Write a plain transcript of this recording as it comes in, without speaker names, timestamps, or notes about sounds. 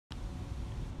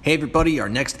Hey everybody, our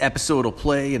next episode will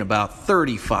play in about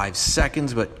 35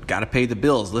 seconds, but gotta pay the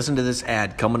bills. Listen to this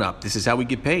ad coming up. This is how we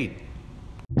get paid.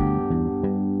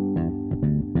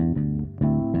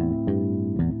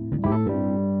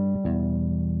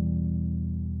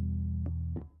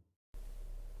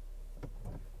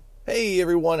 Hey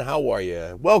everyone, how are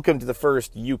you? Welcome to the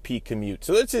first UP Commute.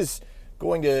 So this is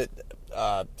going to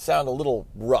sound a little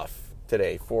rough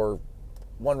today for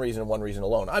one reason and one reason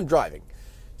alone. I'm driving.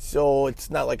 So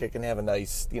it's not like I can have a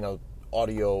nice,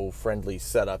 audio-friendly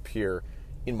setup here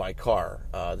in my car.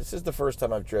 This is the first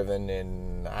time I've driven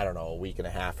in, a week and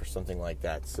a half or something like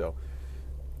that. So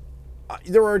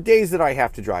there are days that I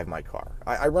have to drive my car.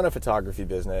 I run a photography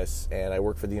business, and I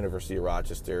work for the University of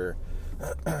Rochester.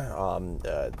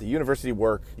 The university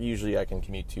work, usually I can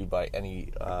commute to by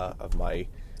any of my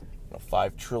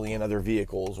 5 trillion other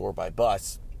vehicles or by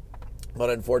bus. But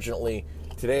unfortunately,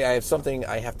 today I have something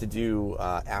I have to do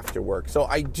after work. So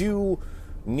I do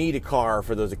need a car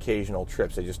for those occasional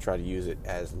trips. I just try to use it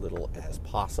as little as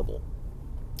possible.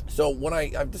 So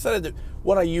I've decided that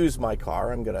when I use my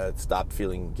car, I'm going to stop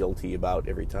feeling guilty about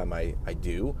every time I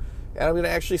do. And I'm going to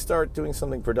actually start doing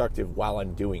something productive while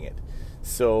I'm doing it.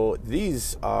 So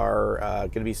these are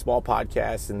going to be small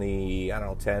podcasts in the,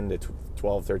 10 to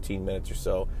 12, 13 minutes or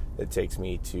so that it takes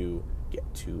me to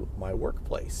get to my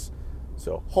workplace.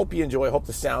 So hope you enjoy. Hope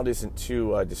the sound isn't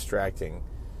too distracting,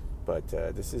 but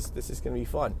this is going to be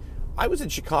fun. I was in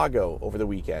Chicago over the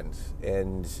weekend,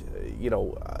 and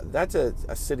that's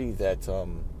a city that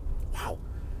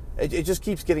it just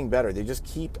keeps getting better. They just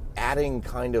keep adding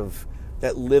kind of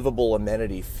that livable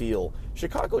amenity feel.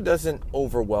 Chicago doesn't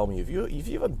overwhelm you. If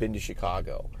you haven't been to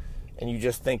Chicago, and you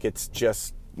just think it's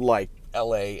just like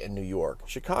LA and New York,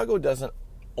 Chicago doesn't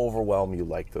overwhelm you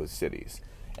like those cities.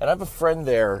 And I have a friend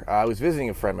there. I was visiting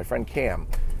a friend, my friend Cam,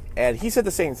 and he said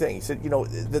the same thing. He said,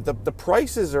 the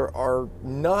prices are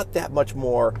not that much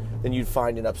more than you'd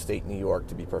find in upstate New York,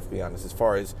 to be perfectly honest, as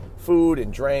far as food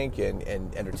and drink and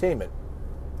entertainment.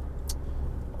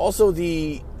 Also,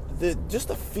 the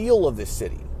feel of this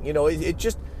city.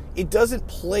 It doesn't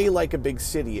play like a big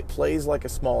city. It plays like a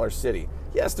smaller city.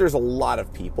 Yes, there's a lot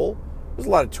of people. There's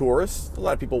a lot of tourists, a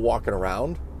lot of people walking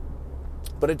around.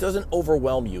 But it doesn't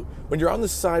overwhelm you. When you're on the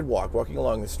sidewalk, walking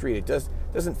along the street, it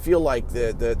doesn't feel like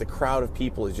the crowd of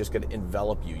people is just going to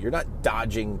envelop you. You're not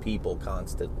dodging people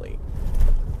constantly.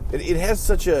 It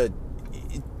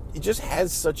just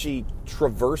has such a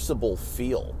traversable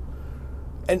feel.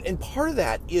 And part of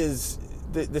that is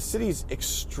the city's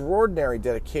extraordinary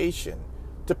dedication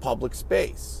to public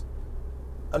space.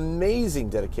 Amazing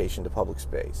dedication to public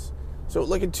space. So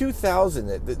like in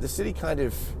 2000, the city kind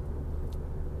of...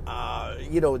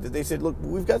 they said, look,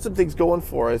 we've got some things going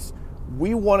for us.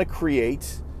 We want to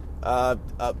create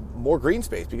more green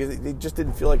space because they just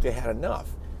didn't feel like they had enough.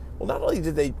 Well, not only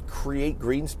did they create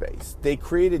green space, they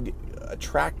created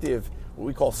attractive, what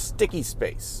we call sticky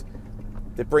space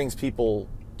that brings people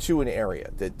to an area,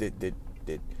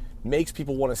 that makes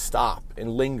people want to stop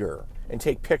and linger and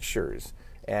take pictures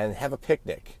and have a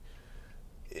picnic.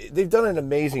 They've done an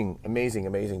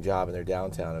amazing job in their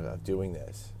downtown of doing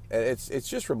this. And it's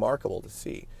just remarkable to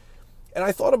see. And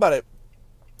I thought about it.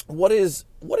 What is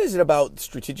it about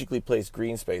strategically placed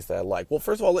green space that I like? Well,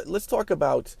 first of all, let's talk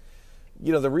about,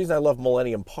 the reason I love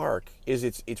Millennium Park is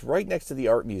it's right next to the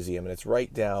Art Museum, and it's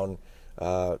right down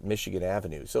Michigan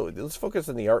Avenue. So let's focus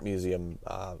on the Art Museum,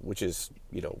 which is,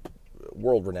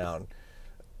 world-renowned.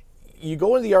 You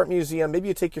go into the Art Museum, maybe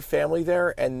you take your family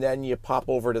there, and then you pop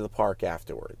over to the park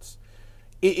afterwards.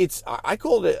 I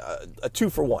call it a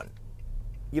 2-for-1.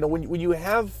 When you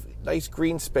have nice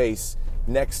green space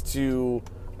next to,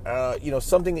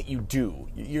 something that you do,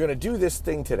 you're going to do this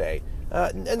thing today,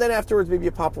 and then afterwards maybe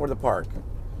you pop over to the park.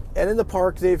 And in the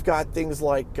park, they've got things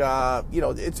like,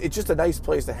 it's just a nice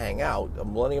place to hang out, a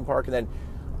Millennium Park, and then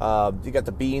you got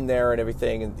the bean there and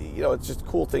everything, and, it's just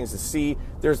cool things to see.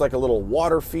 There's like a little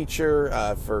water feature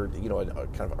for, a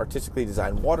kind of artistically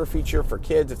designed water feature for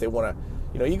kids if they want to.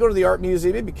 You go to the art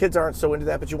museum, maybe kids aren't so into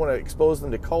that, but you want to expose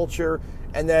them to culture,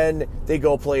 and then they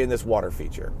go play in this water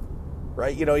feature,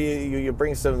 right? You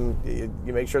bring some,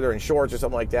 you make sure they're in shorts or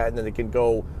something like that, and then they can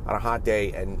go on a hot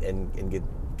day and get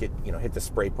hit the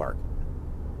spray park.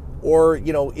 Or,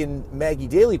 in Maggie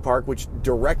Daley Park, which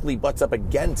directly butts up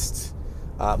against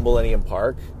Millennium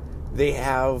Park, they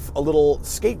have a little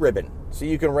skate ribbon. So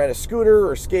you can rent a scooter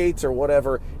or skates or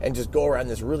whatever and just go around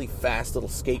this really fast little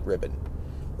skate ribbon.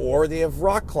 Or they have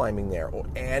rock climbing there,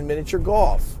 and miniature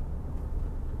golf.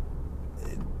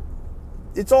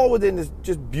 It's all within this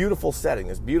just beautiful setting,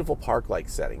 this beautiful park-like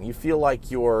setting. You feel like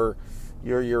you're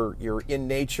in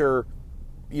nature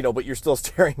but you're still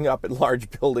staring up at large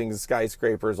buildings,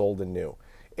 skyscrapers, old and new.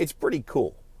 It's pretty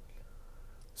cool.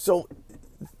 So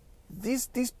these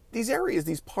areas,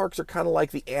 these parks are kind of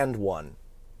like the and one.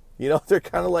 They're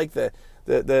kind of like the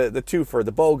twofer,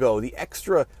 the BOGO, the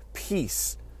extra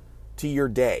piece to your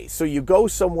day. So you go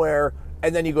somewhere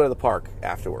and then you go to the park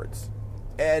afterwards.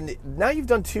 And now you've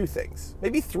done two things,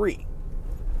 maybe three.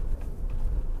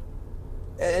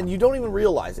 And you don't even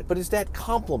realize it, but it's that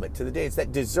complement to the day. It's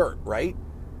that dessert, right?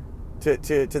 To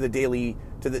the daily,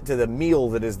 to the meal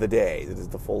that is the day, that is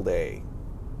the full day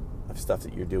of stuff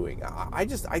that you're doing. I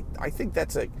think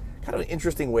that's a kind of an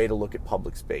interesting way to look at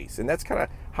public space. And that's kind of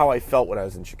how I felt when I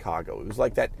was in Chicago. It was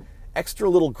like that extra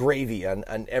little gravy on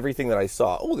everything that I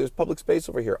saw. Oh, there's public space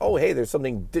over here. Oh, hey, there's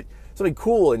something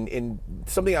cool and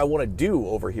something I want to do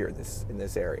over here in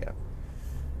this area.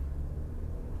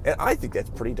 And I think that's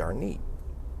pretty darn neat.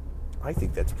 I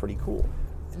think that's pretty cool.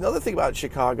 Another thing about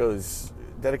Chicago's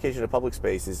dedication to public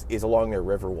space is along their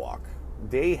Riverwalk.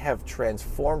 They have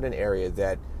transformed an area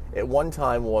that at one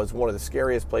time was one of the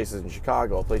scariest places in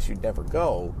Chicago, a place you'd never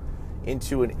go,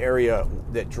 into an area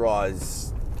that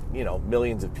draws,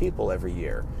 millions of people every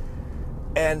year.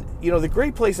 And, the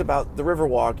great place about the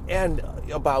Riverwalk and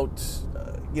about,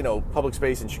 public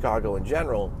space in Chicago in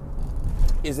general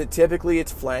is that typically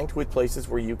it's flanked with places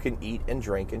where you can eat and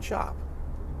drink and shop.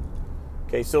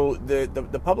 Okay, so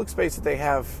the public space that they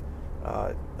have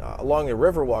along the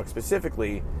Riverwalk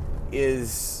specifically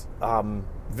is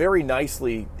very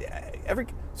nicely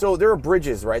so there are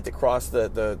bridges, right, that cross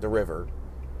the river.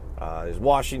 There's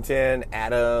Washington,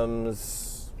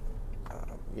 Adams,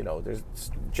 there's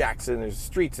Jackson, there's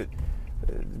streets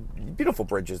beautiful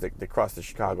bridges that cross the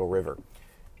Chicago River.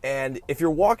 And if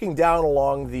you're walking down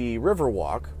along the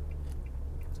Riverwalk,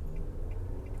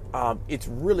 it's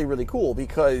really, really cool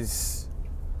because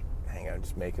I'm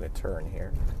just making a turn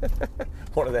here.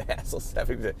 One of the hassles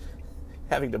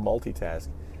having to multitask.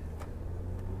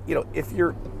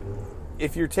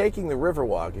 If you're taking the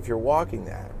Riverwalk, if you're walking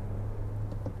that,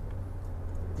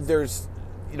 there's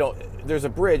a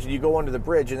bridge, and you go under the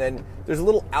bridge, and then there's a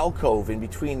little alcove in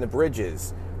between the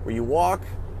bridges where you walk,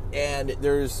 and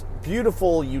there's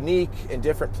beautiful, unique, and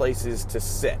different places to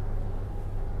sit.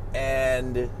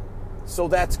 And so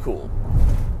that's cool.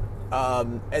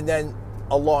 And then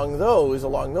along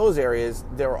those areas,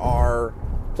 there are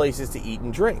places to eat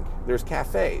and drink. There's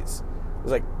cafes.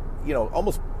 There's like, it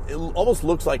almost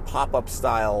looks like pop-up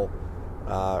style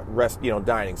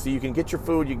dining. So you can get your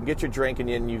food, you can get your drink, and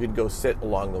then you can go sit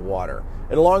along the water.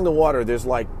 And along the water, there's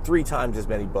like 3 times as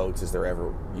many boats as there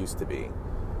ever used to be.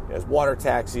 There's water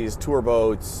taxis, tour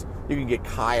boats, you can get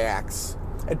kayaks.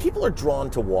 And people are drawn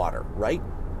to water, right?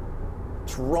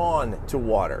 Drawn to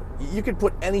water. You could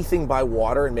put anything by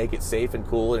water and make it safe and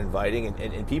cool and inviting,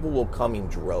 and people will come in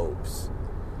droves.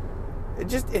 It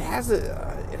has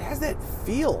that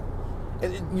feel.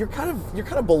 And you're kind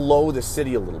of below the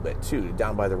city a little bit too,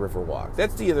 down by the Riverwalk.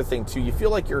 That's the other thing too. You feel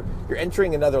like you're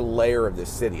entering another layer of this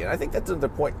city, and I think that's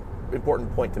another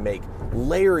important point to make.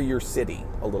 Layer your city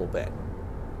a little bit.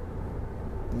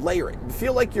 Layer it.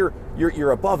 Feel like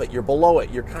you're above it, you're below it.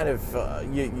 You're kind of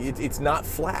it's not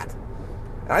flat.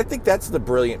 And I think that's the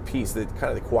brilliant piece, the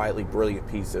kind of the quietly brilliant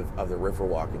piece of the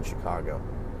Riverwalk in Chicago.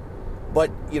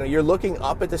 But you're looking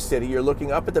up at the city, you're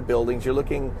looking up at the buildings, you're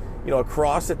looking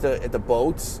across at the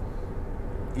boats.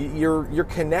 You're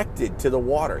connected to the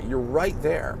water. You're right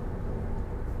there,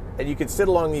 and you can sit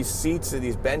along these seats or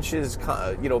these benches,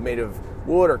 made of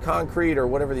wood or concrete or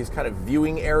whatever. These kind of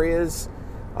viewing areas.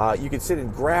 You can sit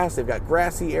in grass. They've got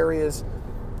grassy areas.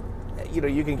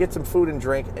 You can get some food and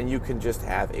drink, and you can just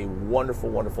have a wonderful,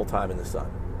 wonderful time in the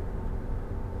sun.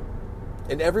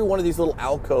 And every one of these little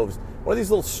alcoves, one of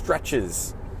these little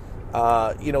stretches,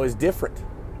 is different.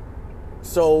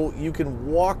 So you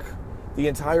can walk the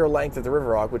entire length of the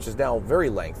Riverwalk, which is now very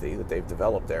lengthy that they've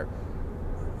developed there,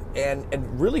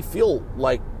 and really feel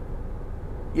like,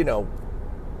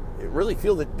 really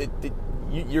feel that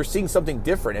you're seeing something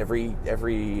different every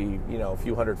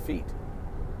few hundred feet.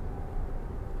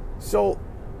 So,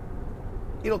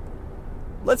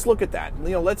 let's look at that.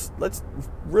 Let's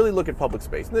really look at public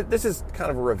space. This is kind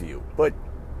of a review, but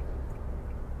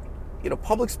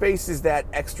public space is that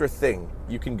extra thing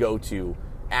you can go to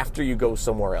after you go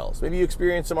somewhere else. Maybe you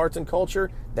experience some arts and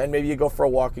culture, then maybe you go for a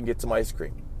walk and get some ice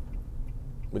cream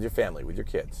with your family, with your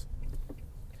kids.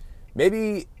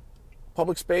 Maybe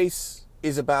public space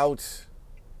is about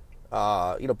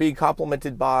being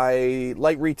complemented by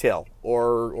light retail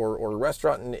or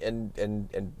restaurant and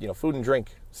food and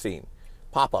drink scene,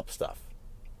 pop-up stuff.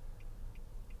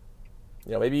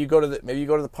 Maybe you go to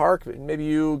the park, maybe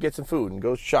you get some food and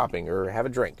go shopping or have a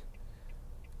drink.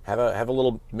 Have a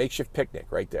little makeshift picnic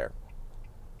right there.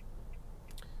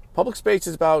 Public space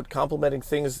is about complementing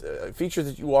things, features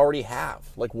that you already have,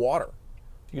 like water.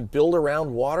 If you can build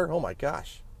around water, oh my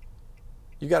gosh,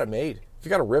 you got it made. If you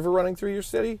got a river running through your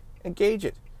city, engage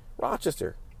it.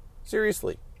 Rochester,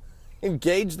 seriously,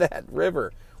 engage that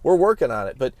river. We're working on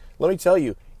it, but let me tell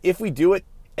you, if we do it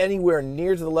anywhere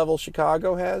near to the level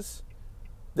Chicago has,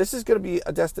 this is going to be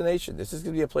a destination. This is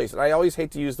going to be a place. And I always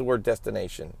hate to use the word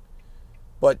destination,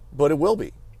 but it will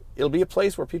be. It'll be a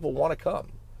place where people want to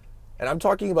come. And I'm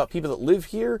talking about people that live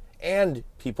here and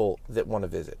people that want to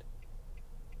visit.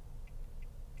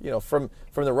 You know, from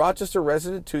the Rochester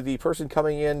resident to the person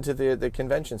coming into the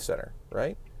convention center,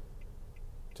 right?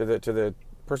 To the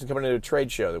person coming into a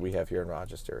trade show that we have here in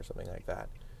Rochester or something like that.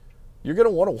 You're going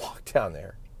to want to walk down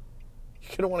there.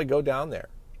 You're going to want to go down there.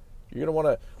 You're going to want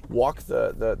to walk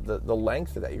the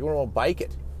length of that. You're going to want to bike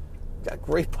it. You've got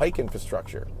great bike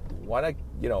infrastructure. Why not,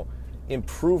 you know,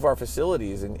 improve our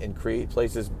facilities and create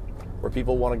places where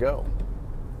people want to go?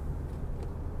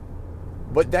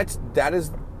 But that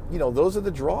is, you know, those are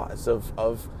the draws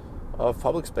of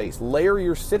public space. Layer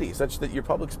your city such that your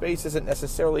public space isn't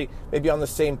necessarily maybe on the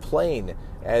same plane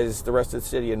as the rest of the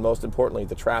city, and most importantly,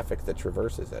 the traffic that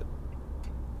traverses it.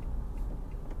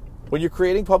 When you're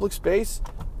creating public space,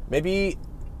 maybe,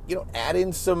 you know, add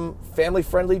in some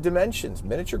family-friendly dimensions,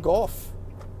 miniature golf,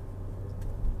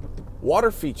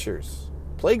 water features,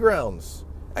 playgrounds,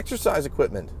 exercise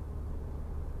equipment.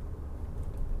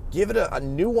 Give it a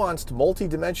nuanced,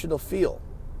 multi-dimensional feel.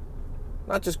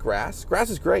 Not just grass. Grass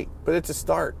is great, but it's a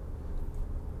start.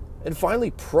 And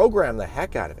finally, program the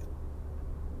heck out of it.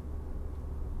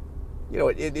 You know,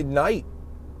 at night,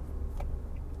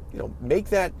 you know, make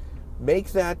that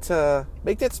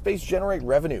space generate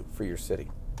revenue for your city.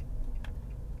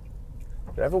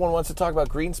 Everyone wants to talk about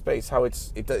green space, how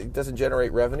it doesn't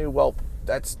generate revenue. Well,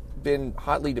 that's been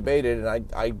hotly debated, and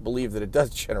I believe that it does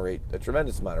generate a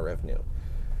tremendous amount of revenue.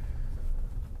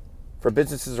 For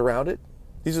businesses around it,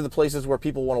 these are the places where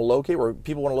people want to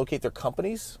locate their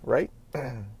companies, right?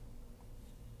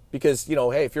 Because, you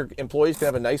know, hey, if your employees can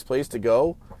have a nice place to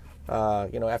go,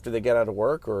 you know, after they get out of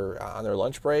work or on their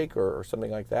lunch break or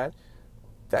something like that,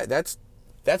 that's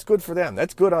good for them.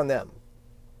 That's good on them.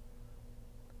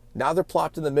 Now they're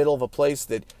plopped in the middle of a place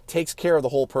that takes care of the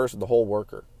whole person, the whole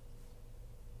worker.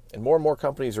 And more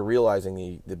companies are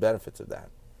realizing the benefits of that.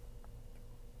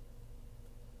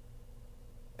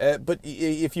 But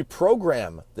if you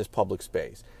program this public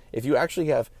space, if you actually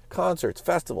have concerts,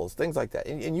 festivals, things like that,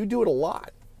 and you do it a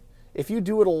lot, if you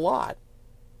do it a lot,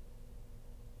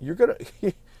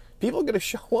 people are gonna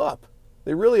show up.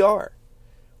 They really are.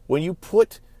 When you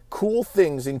put cool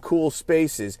things in cool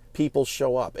spaces, people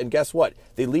show up. And guess what?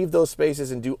 They leave those spaces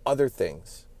and do other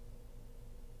things.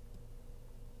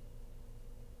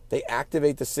 They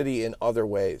activate the city in other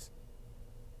ways.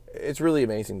 It's really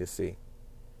amazing to see.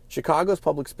 Chicago's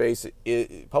public space,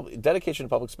 dedication to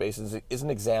public spaces is an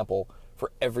example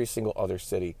for every single other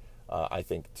city, I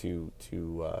think, to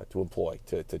employ,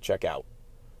 to check out.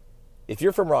 If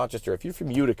you're from Rochester, if you're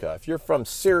from Utica, if you're from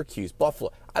Syracuse,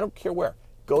 Buffalo, I don't care where,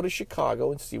 go to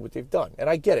Chicago and see what they've done. And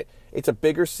I get it. It's a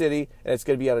bigger city, and it's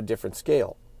going to be on a different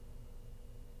scale.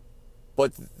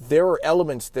 But there are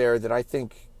elements there that I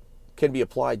think can be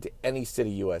applied to any city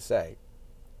USA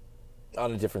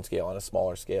on a different scale, on a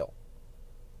smaller scale.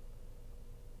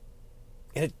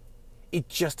 And it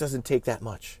just doesn't take that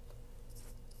much.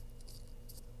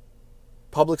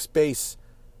 Public space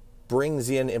brings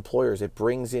in employers. It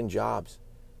brings in jobs,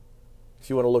 if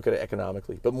you want to look at it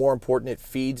economically. But more important, it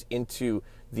feeds into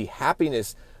the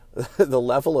happiness, the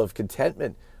level of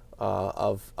contentment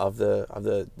of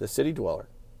the city dweller.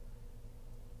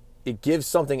 It gives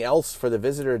something else for the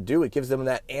visitor to do. It gives them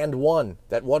that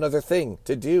one other thing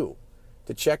to do,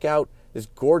 to check out this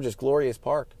gorgeous, glorious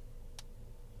park.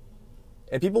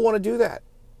 And people want to do that.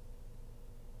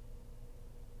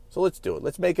 So let's do it.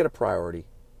 Let's make it a priority.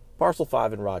 Parcel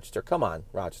 5 in Rochester. Come on,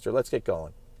 Rochester. Let's get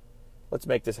going. Let's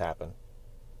make this happen.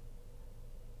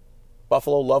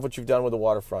 Buffalo, love what you've done with the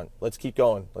waterfront. Let's keep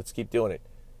going. Let's keep doing it.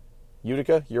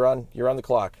 Utica, you're on the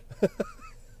clock.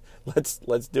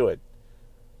 Let's do it.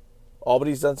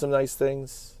 Albany's done some nice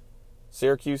things.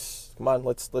 Syracuse, come on,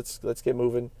 let's get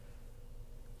moving.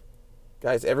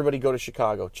 Guys, everybody go to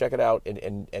Chicago. Check it out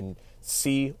and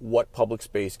see what public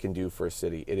space can do for a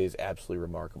city. It is absolutely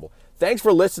remarkable. Thanks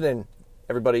for listening,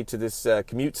 everybody, to this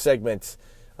commute segment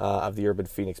of the Urban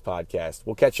Phoenix podcast.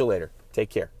 We'll catch you later. Take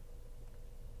care.